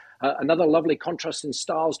healthy, another lovely contrast in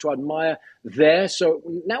styles to admire there. So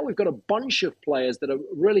now we've got a bunch of players that are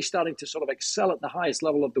really starting to sort of excel at the highest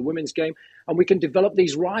level of the women's game. And we can develop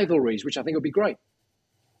these rivalries, which I think would be great.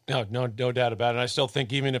 No doubt about it. And I still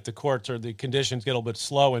think even if the courts or the conditions get a little bit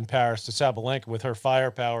slow in Paris, to Sabalenka with her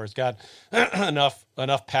firepower has got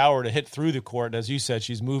enough power to hit through the court. As you said,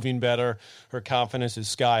 she's moving better. Her confidence is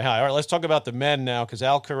sky high. All right, let's talk about the men now, because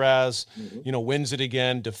Alcaraz, wins it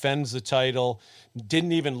again, defends the title.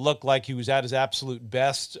 Didn't even look like he was at his absolute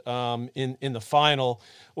best in the final.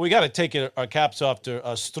 Well, we got to take our caps off to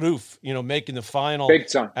Struff, making the final big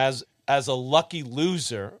time as a lucky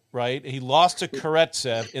loser, right? He lost to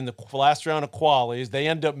Karatsev in the last round of qualies. They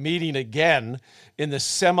end up meeting again in the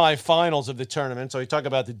semifinals of the tournament. So you talk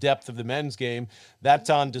about the depth of the men's game. That's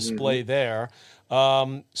on display there.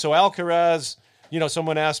 So Alcaraz,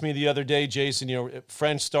 someone asked me the other day, Jason,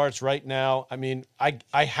 French starts right now. I mean,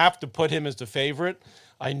 I have to put him as the favorite.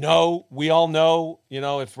 We all know,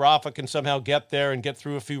 if Rafa can somehow get there and get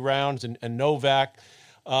through a few rounds and Novak.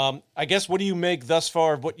 I guess, what do you make thus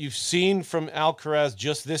far of what you've seen from Alcaraz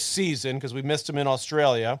just this season, because we missed him in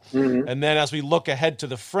Australia? And then as we look ahead to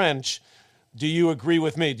the French, do you agree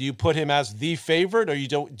with me? Do you put him as the favorite, or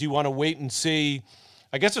do you want to wait and see?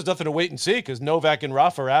 I guess there's nothing to wait and see because Novak and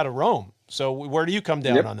Rafa are out of Rome. So where do you come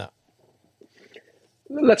down on that?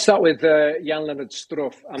 Let's start with Jan-Lennard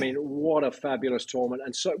Struff. I mean, what a fabulous tournament.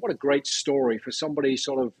 And so what a great story for somebody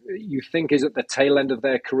sort of you think is at the tail end of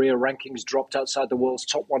their career. Rankings dropped outside the world's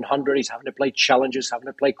top 100. He's having to play challenges, having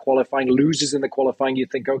to play qualifying, loses in the qualifying. You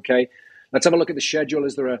think, okay, let's have a look at the schedule.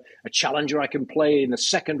 Is there a challenger I can play in the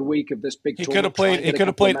second week of this big tournament? He could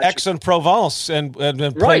have played Aix-en-Provence and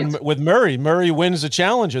played with Murray. Murray wins the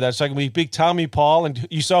challenger that second week. Big Tommy Paul. And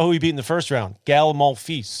you saw who he beat in the first round, Gal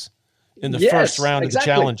Monfils. In the first round of the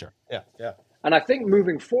Challenger. Yeah. And I think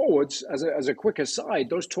moving forwards, as a quick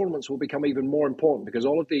aside, those tournaments will become even more important because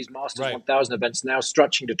all of these Masters 1000 events now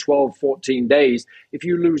stretching to 12, 14 days. If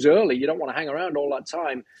you lose early, you don't want to hang around all that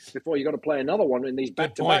time before you got to play another one in these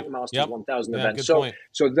back-to-back Masters 1000 events.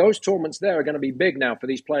 So those tournaments there are going to be big now for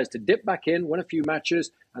these players to dip back in, win a few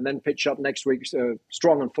matches, and then pitch up next week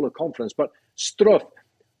strong and full of confidence. But Struff,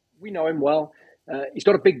 we know him well. He's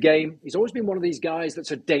got a big game. He's always been one of these guys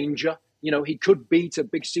that's a danger. He could beat a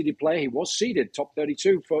big seeded player. He was seeded top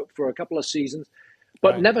 32 for a couple of seasons,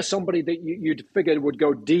 but never somebody that you'd figure would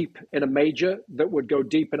go deep in a major, that would go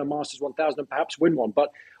deep in a Masters 1000 and perhaps win one. But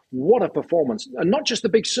what a performance. And not just the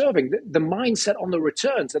big serving, the mindset on the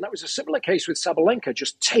returns. And that was a similar case with Sabalenka,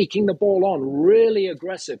 just taking the ball on, really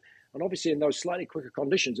aggressive. And obviously in those slightly quicker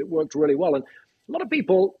conditions, it worked really well. And a lot of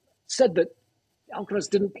people said that Alcaraz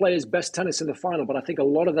didn't play his best tennis in the final, but I think a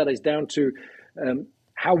lot of that is down to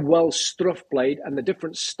how well Struff played and the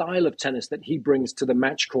different style of tennis that he brings to the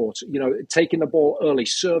match court. Taking the ball early,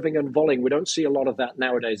 serving and volleying. We don't see a lot and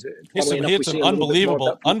volleys. He had some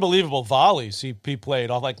unbelievable volleys. He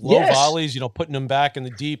played all low volleys, putting them back in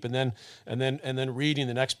the deep and then reading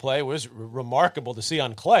the next play. It was remarkable to see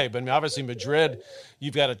on clay. But obviously Madrid,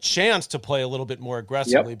 you've got a chance to play a little bit more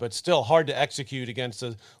aggressively, but still hard to execute against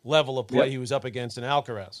the level of play he was up against in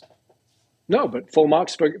Alcaraz. No, but full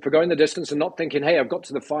marks for going the distance and not thinking, hey, I've got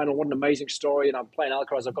to the final. What an amazing story. And I'm playing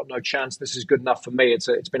Alcaraz. I've got no chance. This is good enough for me.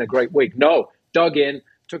 It's been a great week. No, dug in,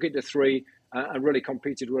 took it to 3 and really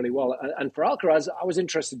competed really well. And for Alcaraz, I was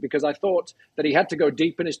interested because I thought that he had to go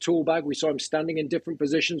deep in his tool bag. We saw him standing in different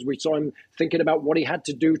positions. We saw him thinking about what he had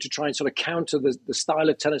to do to try and sort of counter the style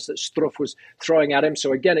of tennis that Struff was throwing at him.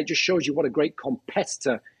 So again, it just shows you what a great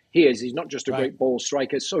competitor he is. He's not just a great ball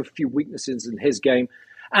striker. So few weaknesses in his game.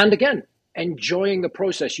 And again, enjoying the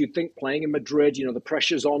process. You'd think playing in Madrid, the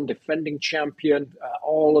pressure's on, defending champion,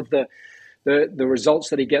 all of the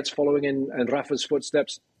results that he gets following in Rafa's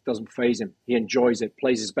footsteps doesn't faze him. He enjoys it,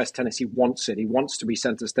 plays his best tennis. He wants it. He wants to be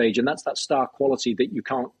center stage. And that's that star quality that you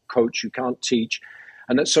can't coach, you can't teach.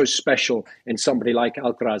 And that's so special in somebody like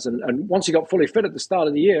Alcaraz. And once he got fully fit at the start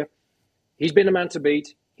of the year, he's been a man to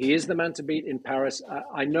beat. He is the man to beat in Paris.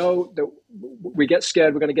 I know that we get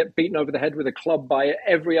scared. We're going to get beaten over the head with a club by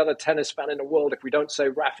every other tennis fan in the world if we don't say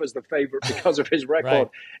Rafa's the favorite because of his record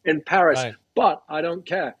in Paris. But I don't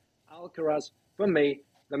care. Alcaraz, for me,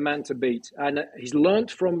 the man to beat. And he's learned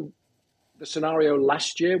from the scenario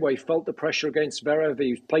last year where he felt the pressure against Zverev.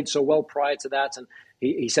 He played so well prior to that. And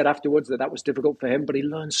he said afterwards that was difficult for him, but he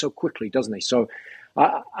learns so quickly, doesn't he? So,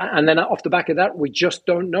 and then off the back of that, we just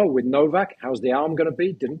don't know with Novak, how's the arm going to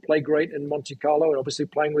be? Didn't play great in Monte Carlo, and obviously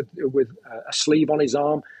playing with a sleeve on his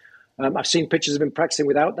arm. I've seen pictures of him practicing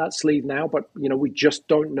without that sleeve now, but we just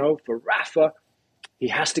don't know. For Rafa, he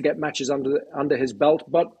has to get matches under his belt.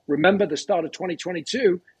 But remember the start of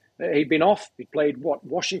 2022, he'd been off. He played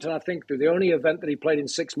Washington, I think, through the only event that he played in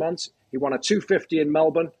 6 months. He won a 250 in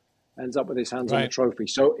Melbourne, ends up with his hands on the trophy.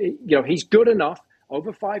 So he's good enough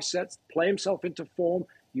over 5 sets, play himself into form,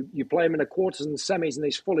 You play him in the quarters and semis and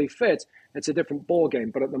he's fully fit, it's a different ball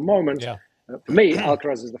game. But at the moment, Yeah. for me,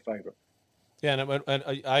 Alcaraz is the favorite. Yeah,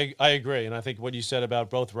 and I agree. And I think what you said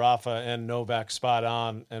about both Rafa and Novak spot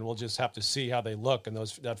on, and we'll just have to see how they look in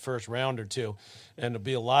that first round or two. And there'll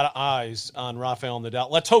be a lot of eyes on Rafael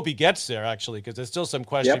Nadal. Let's hope he gets there, actually, because there's still some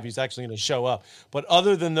question if he's actually going to show up. But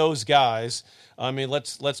other than those guys, I mean,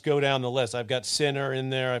 let's go down the list. I've got Sinner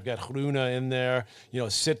in there. I've got Rune in there. You know,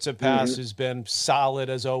 Tsitsipas has been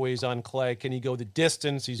solid, as always, on clay. Can he go the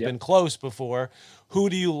distance? He's been close before.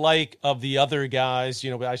 Who do you like of the other guys?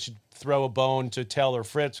 You know, I should throw a bone to Taylor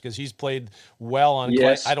Fritz because he's played well on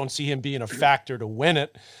clay. I don't see him being a factor to win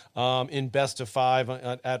it in best of 5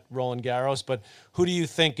 at Roland Garros. But who do you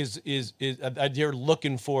think is you're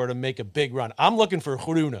looking for to make a big run? I'm looking for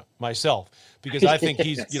Rune myself because I think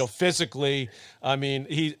he's physically. I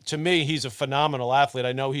mean, to me he's a phenomenal athlete.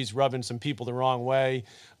 I know he's rubbing some people the wrong way,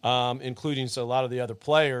 including a lot of the other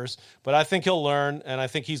players. But I think he'll learn, and I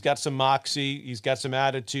think he's got some moxie. He's got some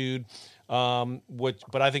attitude.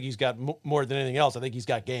 But I think he's got more than anything else. I think he's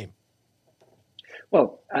got game.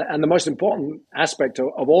 Well, and the most important aspect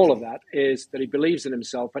of all of that is that he believes in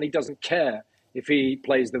himself and he doesn't care if he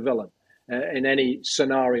plays the villain in any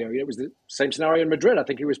scenario. It was the same scenario in Madrid. I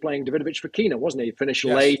think he was playing Davidovich Fokina, wasn't he? He finished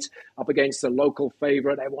late up against the local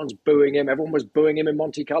favorite. Everyone's booing him. Everyone was booing him in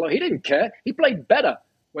Monte Carlo. He didn't care. He played better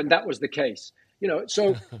when that was the case. You know,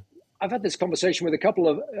 so I've had this conversation with a couple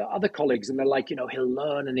of other colleagues, and they're like, you know, he'll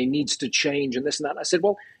learn and he needs to change and this and that. And I said,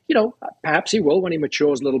 well, you know, perhaps he will when he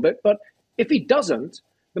matures a little bit. But if he doesn't,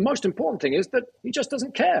 the most important thing is that he just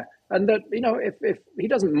doesn't care. And that, you know, if he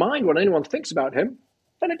doesn't mind what anyone thinks about him,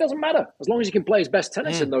 then it doesn't matter. As long as he can play his best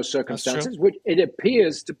tennis in those circumstances, which it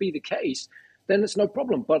appears to be the case, then it's no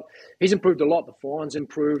problem. But he's improved a lot. The forehand's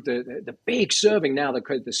improved. The big serving now,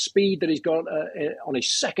 the speed that he's got on his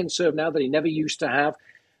second serve now that he never used to have.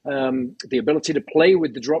 The ability to play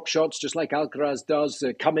with the drop shots, just like Alcaraz does,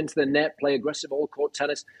 come into the net, play aggressive all-court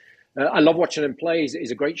tennis. I love watching him play.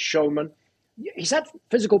 He's a great showman. He's had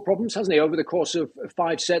physical problems, hasn't he, over the course of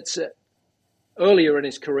 5 sets earlier in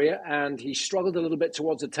his career, and he struggled a little bit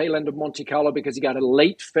towards the tail end of Monte Carlo because he got a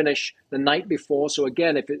late finish the night before. So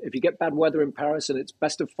again, if you get bad weather in Paris and it's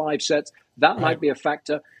best of 5 sets, that might be a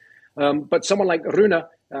factor. But someone like Rune,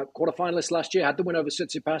 quarterfinalist last year, had the win over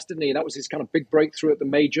Tsitsipas, didn't he? That was his kind of big breakthrough at the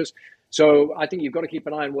majors. So I think you've got to keep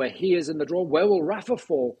an eye on where he is in the draw. Where will Rafa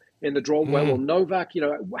fall in the draw? Where will Novak? You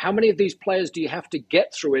know, how many of these players do you have to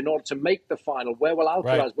get through in order to make the final? Where will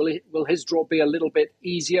Alcaraz? Will his draw be a little bit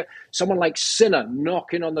easier? Someone like Sinner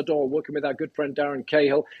knocking on the door, working with our good friend Darren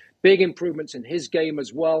Cahill. Big improvements in his game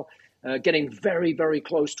as well. Getting very, very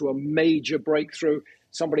close to a major breakthrough.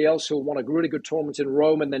 Somebody else who'll want a really good tournament in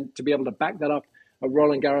Rome and then to be able to back that up at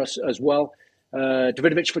Roland Garros as well.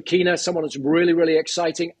 Davidovich Fokina, someone that's really, really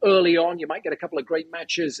exciting early on. You might get a couple of great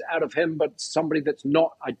matches out of him, but somebody that's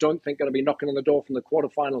not, I don't think, going to be knocking on the door from the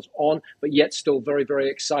quarterfinals on, but yet still very, very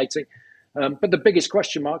exciting. But the biggest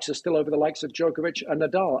question marks are still over the likes of Djokovic and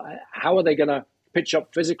Nadal. How are they going to pitch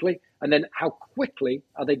up physically? And then how quickly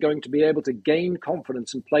are they going to be able to gain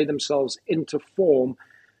confidence and play themselves into form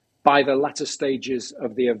by the latter stages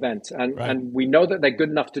of the event? And we know that they're good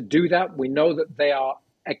enough to do that. We know that they are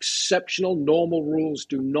exceptional. Normal rules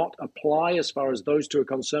do not apply as far as those two are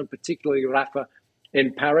concerned, particularly Rafa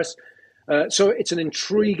in Paris. So it's an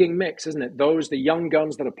intriguing mix, isn't it? The young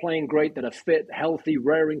guns that are playing great, that are fit, healthy,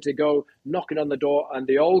 raring to go, knocking on the door, and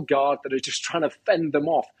the old guard that are just trying to fend them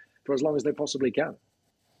off for as long as they possibly can.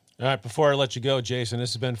 All right, before I let you go, Jason,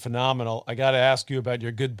 this has been phenomenal. I got to ask you about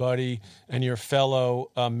your good buddy and your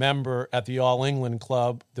fellow member at the All England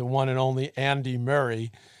Club, the one and only Andy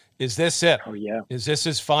Murray. Is this it? Oh, yeah. Is this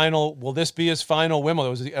his final? Will this be his final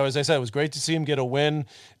Wimbledon? As I said, it was great to see him get a win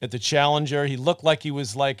at the Challenger. He looked like he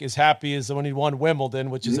was like as happy as when he won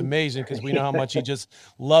Wimbledon, which is amazing because we know how much he just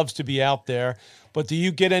loves to be out there. But do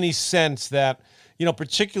you get any sense that, you know,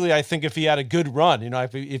 particularly I think if he had a good run, you know,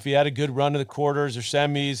 if he had a good run to the quarters or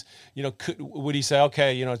semis, you know, would he say,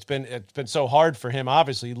 okay, you know, it's been so hard for him.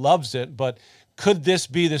 Obviously, he loves it, but could this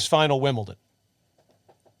be this final Wimbledon?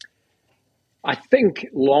 I think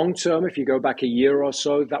long-term, if you go back a year or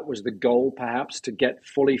so, that was the goal, perhaps, to get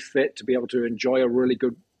fully fit, to be able to enjoy a really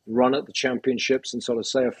good run at the championships and sort of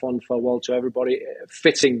say a fond farewell to everybody,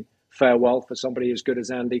 fitting farewell for somebody as good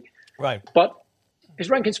as Andy. Right. But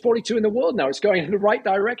his ranking's 42 in the world now. It's going in the right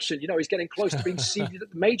direction. You know, he's getting close to being seeded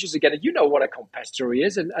at the majors again. And you know what a competitor he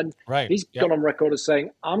is. And he's gone on record as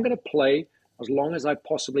saying, I'm going to play as long as I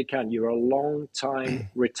possibly can. You're a long time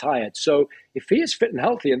retired. So if he is fit and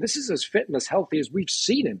healthy, and this is as fit and as healthy as we've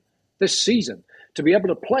seen him this season, to be able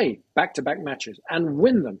to play back-to-back matches and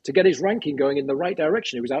win them, to get his ranking going in the right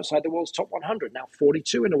direction. He was outside the world's top 100, now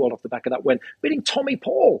 42 in the world off the back of that win, beating Tommy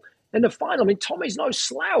Paul in the final. I mean, Tommy's no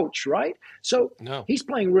slouch, right? So He's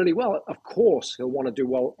playing really well. Of course, he'll want to do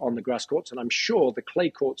well on the grass courts, and I'm sure the clay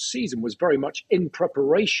court season was very much in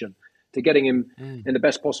preparation to getting him in the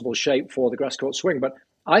best possible shape for the grass court swing. But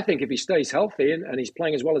I think if he stays healthy and he's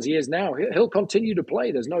playing as well as he is now, he'll continue to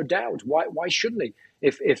play. There's no doubt. Why shouldn't he?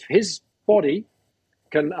 If his body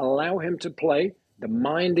can allow him to play, the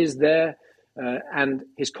mind is there, and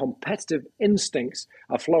his competitive instincts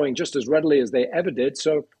are flowing just as readily as they ever did.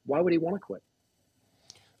 So why would he want to quit?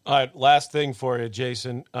 All right, last thing for you,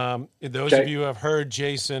 Jason. Those of you who have heard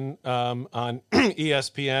Jason on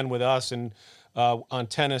ESPN with us and on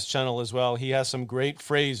Tennis Channel as well, he has some great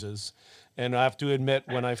phrases. And I have to admit,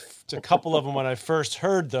 a couple of them, when I first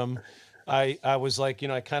heard them, I was like,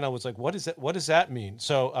 I kind of was like, what does that mean?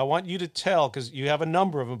 So I want you to tell, because you have a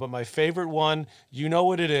number of them, but my favorite one, you know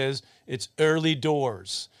what it is. It's early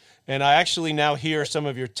doors. And I actually now hear some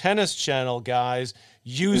of your Tennis Channel guys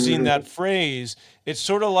using that phrase. It's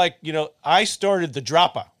sort of like, I started the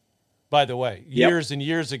dropper, by the way, years and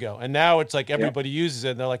years ago. And now it's like everybody uses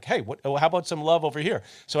it. And they're like, hey, how about some love over here?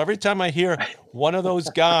 So every time I hear one of those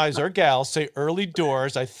guys or gals say early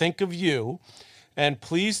doors, I think of you. And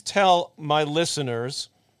please tell my listeners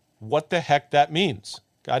what the heck that means.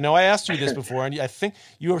 I know I asked you this before, and I think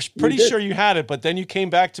you were pretty sure you had it, but then you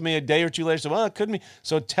came back to me a day or two later and said, well, it couldn't be.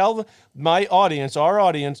 So tell my audience, our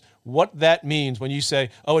audience, what that means when you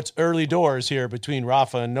say, oh, it's early doors here between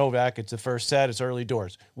Rafa and Novak. It's the first set. It's early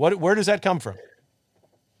doors. Where does that come from?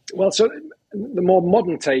 Well, so the more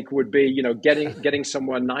modern take would be, getting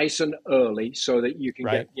somewhere nice and early so that you can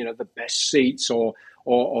get, the best seats or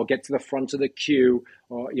get to the front of the queue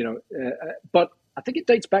but I think it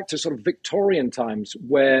dates back to sort of Victorian times,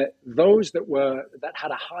 where those that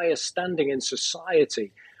had a higher standing in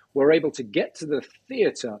society were able to get to the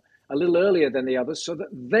theatre a little earlier than the others so that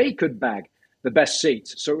they could bag the best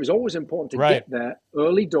seats. So it was always important to get there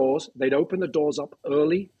early doors. They'd open the doors up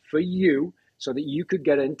early for you so that you could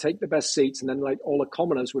get in, take the best seats, and then like all the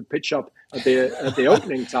commoners would pitch up at the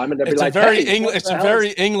opening time, and they'd be like, it's a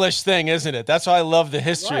very English thing, isn't it? That's why I love the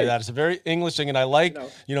history of that. It's a very English thing, and I like,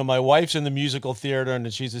 my wife's in the musical theater,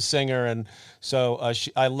 and she's a singer, and so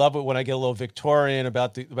I love it when I get a little Victorian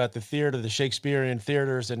about the theater, the Shakespearean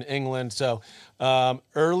theaters in England. So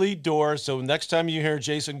early doors. So next time you hear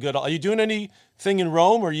Jason Goodall, are you doing anything in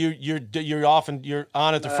Rome, or you're off and you're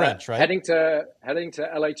on at the French, right? Heading to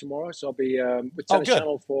LA tomorrow, so I'll be with Tennis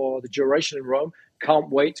Channel for the duration in Rome.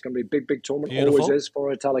 Can't wait. It's going to be a big tournament. Beautiful. Always is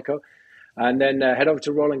for Italico. And then head over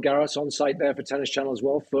to Roland Garros on site there for Tennis Channel as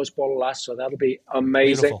well. First ball last, so that'll be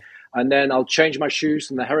amazing. Beautiful. And then I'll change my shoes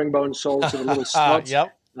from the herringbone soles to the little studs.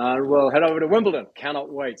 And we'll head over to Wimbledon.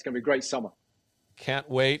 Cannot wait. It's going to be a great summer. Can't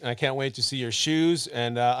wait. I can't wait to see your shoes.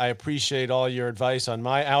 And I appreciate all your advice on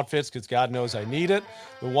my outfits, because God knows I need it.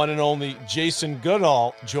 The one and only Jason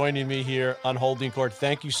Goodall joining me here on Holding Court.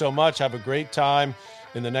 Thank you so much. Have a great time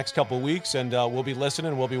in the next couple of weeks, and we'll be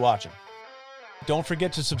listening. We'll be watching. Don't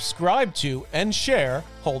forget to subscribe to and share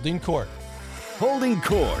Holding Court. Holding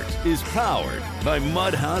Court is powered by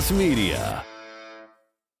Mudhouse Media.